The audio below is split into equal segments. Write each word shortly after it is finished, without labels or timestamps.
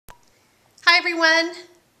everyone.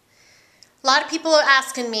 A lot of people are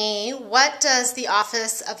asking me, what does the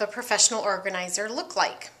office of a professional organizer look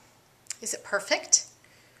like? Is it perfect?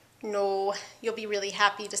 No, you'll be really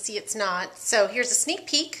happy to see it's not. So here's a sneak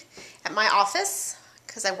peek at my office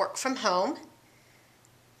because I work from home.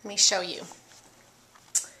 Let me show you.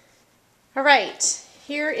 All right,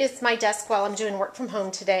 here is my desk while I'm doing work from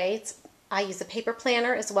home today. I use a paper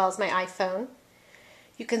planner as well as my iPhone.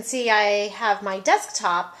 You can see I have my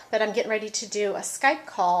desktop, but I'm getting ready to do a Skype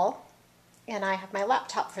call, and I have my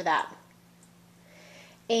laptop for that.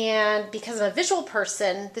 And because I'm a visual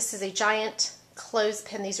person, this is a giant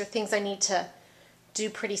clothespin. These are things I need to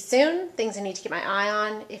do pretty soon, things I need to keep my eye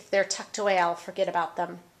on. If they're tucked away, I'll forget about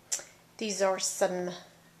them. These are some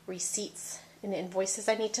receipts and invoices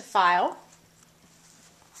I need to file.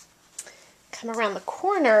 Come around the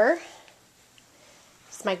corner.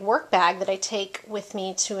 My work bag that I take with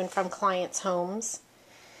me to and from clients' homes,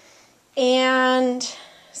 and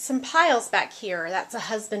some piles back here. That's a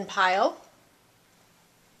husband pile,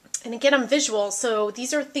 and again, I'm visual, so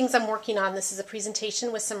these are things I'm working on. This is a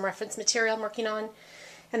presentation with some reference material I'm working on,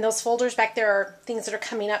 and those folders back there are things that are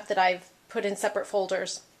coming up that I've put in separate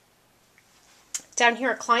folders. Down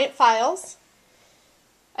here are client files.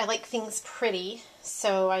 I like things pretty,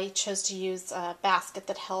 so I chose to use a basket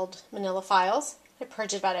that held manila files. I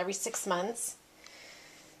purge it about every 6 months.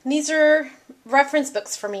 And these are reference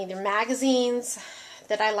books for me. They're magazines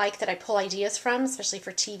that I like, that I pull ideas from, especially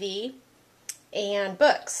for TV, and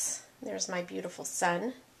books. There's my beautiful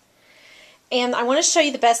son. And I want to show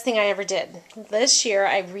you the best thing I ever did. This year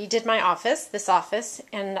I redid my office, this office,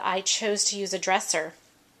 and I chose to use a dresser.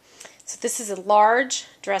 So this is a large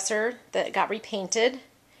dresser that got repainted.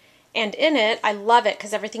 And in it, I love it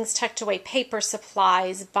because everything's tucked away. Paper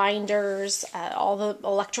supplies, binders, all the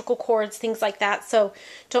electrical cords, things like that. So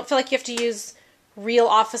don't feel like you have to use real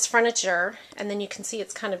office furniture. And then you can see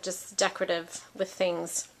it's kind of just decorative with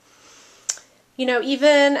things. You know,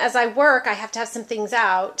 even as I work, I have to have some things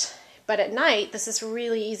out. But at night, this is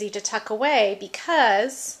really easy to tuck away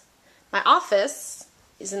because my office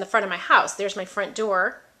is in the front of my house. There's my front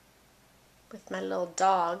door with my little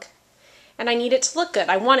dog. And I need it to look good.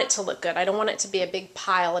 I want it to look good. I don't want it to be a big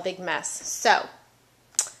pile, a big mess. So,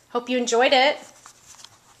 hope you enjoyed it.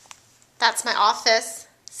 That's my office.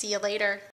 See you later.